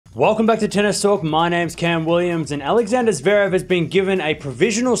Welcome back to Tennis Talk. My name's Cam Williams, and Alexander Zverev has been given a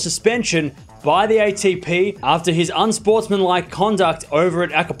provisional suspension by the ATP after his unsportsmanlike conduct over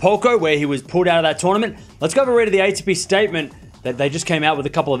at Acapulco, where he was pulled out of that tournament. Let's go over a read of the ATP statement that they just came out with a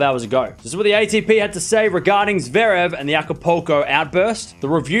couple of hours ago. This is what the ATP had to say regarding Zverev and the Acapulco outburst. The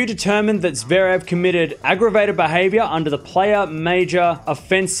review determined that Zverev committed aggravated behavior under the player major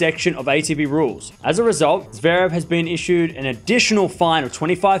offense section of ATP rules. As a result, Zverev has been issued an additional fine of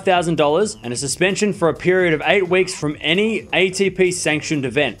 $25,000 and a suspension for a period of 8 weeks from any ATP sanctioned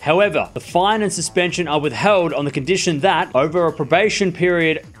event. However, the fine and suspension are withheld on the condition that, over a probation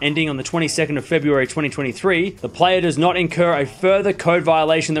period ending on the 22nd of February 2023, the player does not incur a further code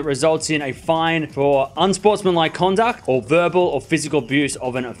violation that results in a fine for unsportsmanlike conduct or verbal or physical abuse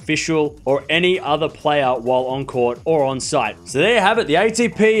of an official or any other player while on court or on site. So there you have it. The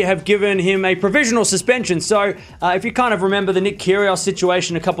ATP have given him a provisional suspension. So if you kind of remember the Nick Kyrgios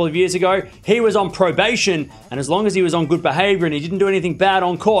situation a couple of years ago, he was on probation, and as long as he was on good behavior and he didn't do anything bad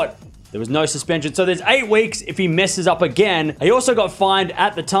on court, there was no suspension. So there's 8 weeks if he messes up again. He also got fined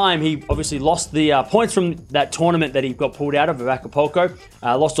at the time. He obviously lost the points from that tournament that he got pulled out of Acapulco.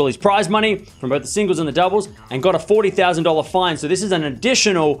 Lost all his prize money from both the singles and the doubles and got a $40,000 fine. So this is an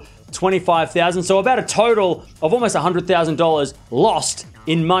additional $25,000. So about a total of almost $100,000 lost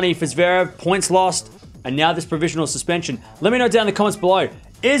in money for Zverev, points lost, and now this provisional suspension. Let me know down in the comments below.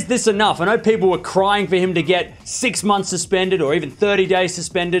 Is this enough? I know people were crying for him to get 6 months suspended or even 30 days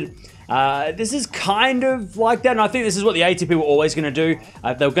suspended. This is kind of like that, and I think this is what the ATP were always going to do.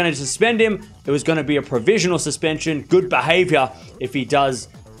 If they were going to suspend him, it was going to be a provisional suspension, good behavior. If he does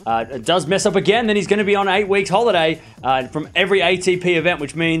mess up again, then he's going to be on 8 weeks holiday from every ATP event,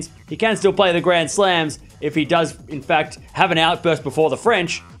 which means he can still play the Grand Slams. If he does, in fact, have an outburst before the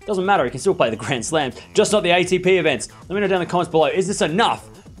French, doesn't matter, he can still play the Grand Slams, just not the ATP events. Let me know down in the comments below, is this enough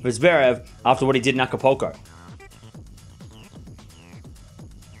for Zverev after what he did in Acapulco?